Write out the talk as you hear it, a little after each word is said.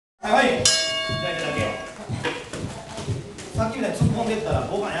はい、左手だけよ。さっきみたいに突っ込んでいったら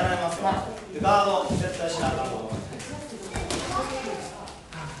僕はやられますよ。でガード絶対しなあかんと思います。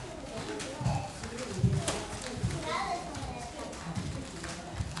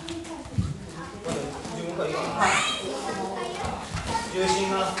自分からいいかな。重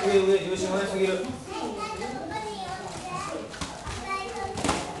心が重心上すぎる。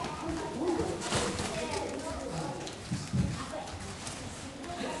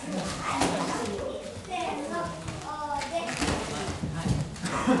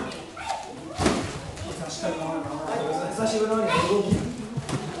久しぶりの動き。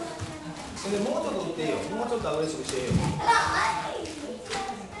それでもうちょっと打っていいよ。もうちょっとアグレッシブしていいよ。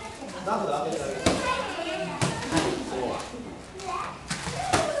ダフで当ててあげる。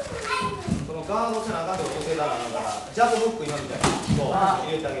そのガードせなあかんってこと教えたらなんからジャブフック今みたいにこう入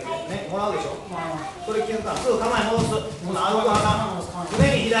れてあげてね、もらうでしょ。それ気づかんすぐ構え戻す。そんなアウトあかん。常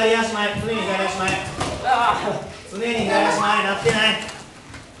に左足前、常に左足前、常に左足前なってない。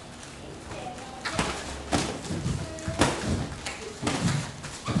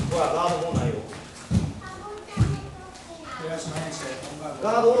ほらガードもうないよ。ガ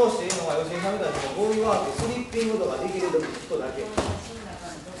ード下ろしていいのは吉井さんみたいにボールワーク、スリッピングとかできる人だけ。で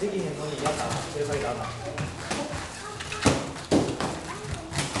きへんのにやったら手下げたらあかん。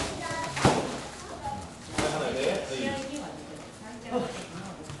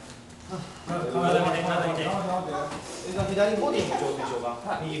左ボディも挑戦しよう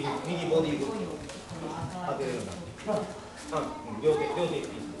か。右ボディ当てれるんだ。両手いい。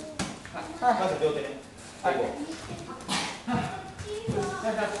まず両手ね。はい。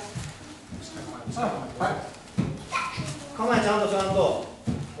構えちゃんと。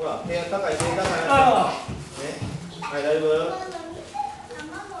ほら、手高い。ね。はい、大丈夫。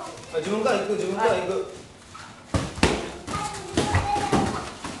自分から行く。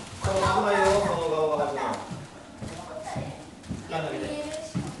その危ないよ、その側が入るの。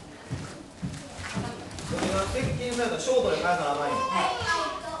それが接近されたらショートで返さなあかんよ。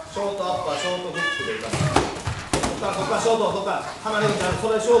ショートアッパー、ショートフックでいかない。そこからショート、そこから離れるんじゃなくて、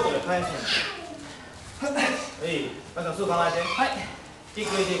それショートで返すの。いい。まずすぐ構えて。はい。キッ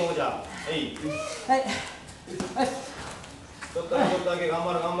ク入れていこうじゃあ。いい。はい。ちょっとだけ頑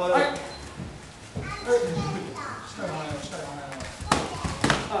張る。はい。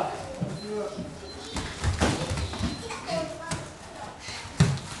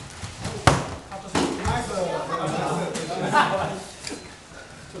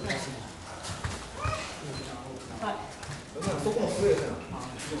そこもすげえな。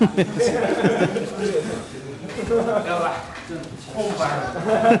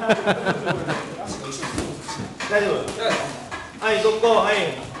大丈夫。はい、続行。はい。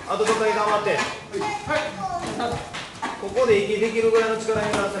あとちょっとだけ頑張って。ここで息できるぐらいの力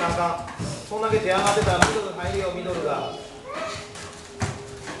にならせなあかん。そんだけ手上がってたらミドル入るよ、ミドルが。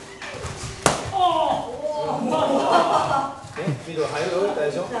ミドル入るよ、言った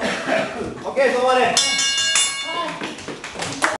でしょ。オッケー、そこまで。